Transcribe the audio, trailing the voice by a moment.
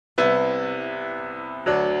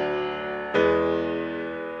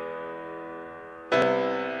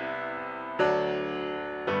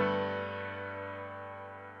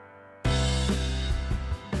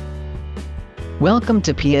Welcome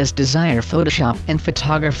to PSDESIRE Photoshop and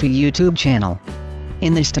Photography YouTube channel.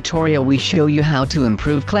 In this tutorial we show you how to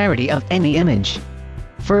improve clarity of any image.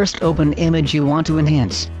 First, open image you want to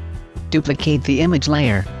enhance. Duplicate the image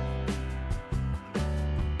layer.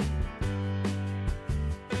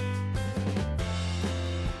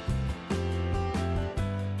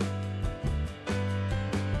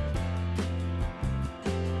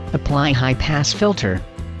 Apply high pass filter.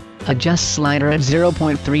 Adjust slider at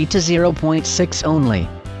 0.3 to 0.6 only.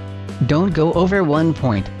 Don't go over 1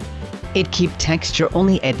 point. It keeps texture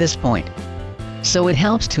only at this point, so it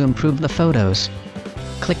helps to improve the photos.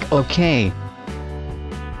 Click OK.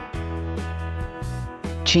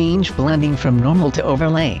 Change blending from normal to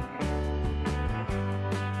overlay.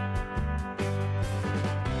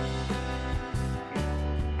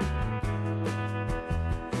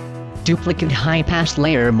 Duplicate high pass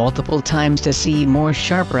layer multiple times to see more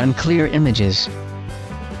sharper and clear images.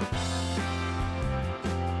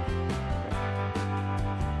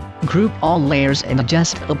 Group all layers and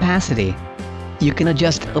adjust opacity. You can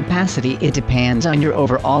adjust opacity, it depends on your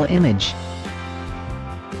overall image.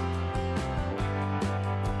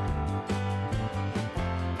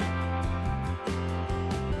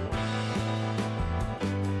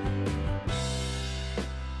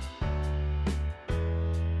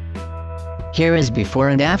 Here is before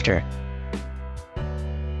and after.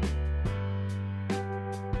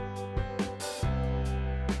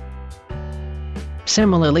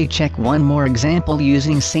 Similarly, check one more example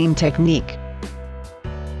using same technique.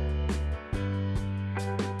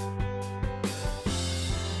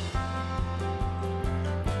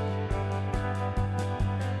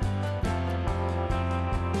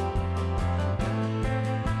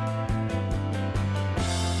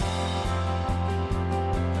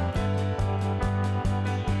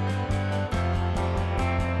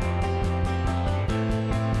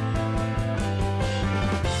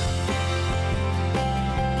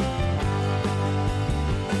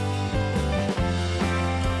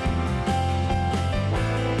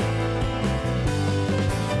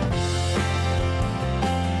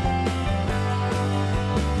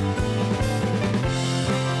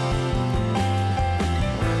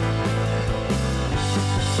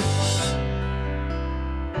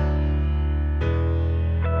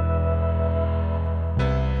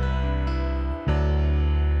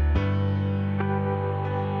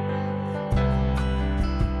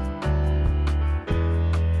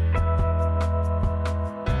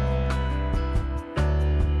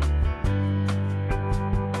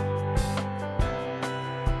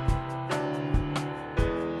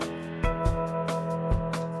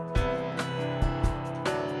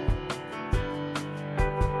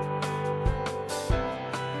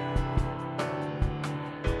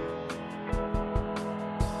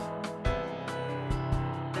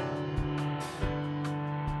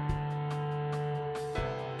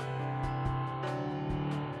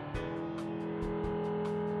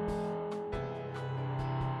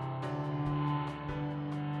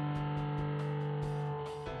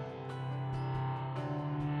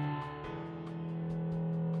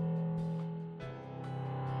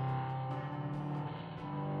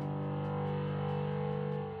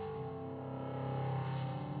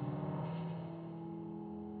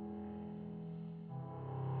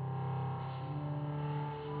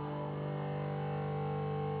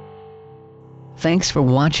 Thanks for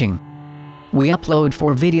watching. We upload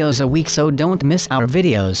 4 videos a week, so don't miss our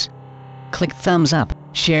videos. Click thumbs up,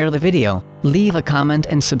 share the video, leave a comment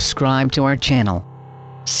and subscribe to our channel.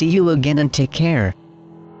 See you again and take care.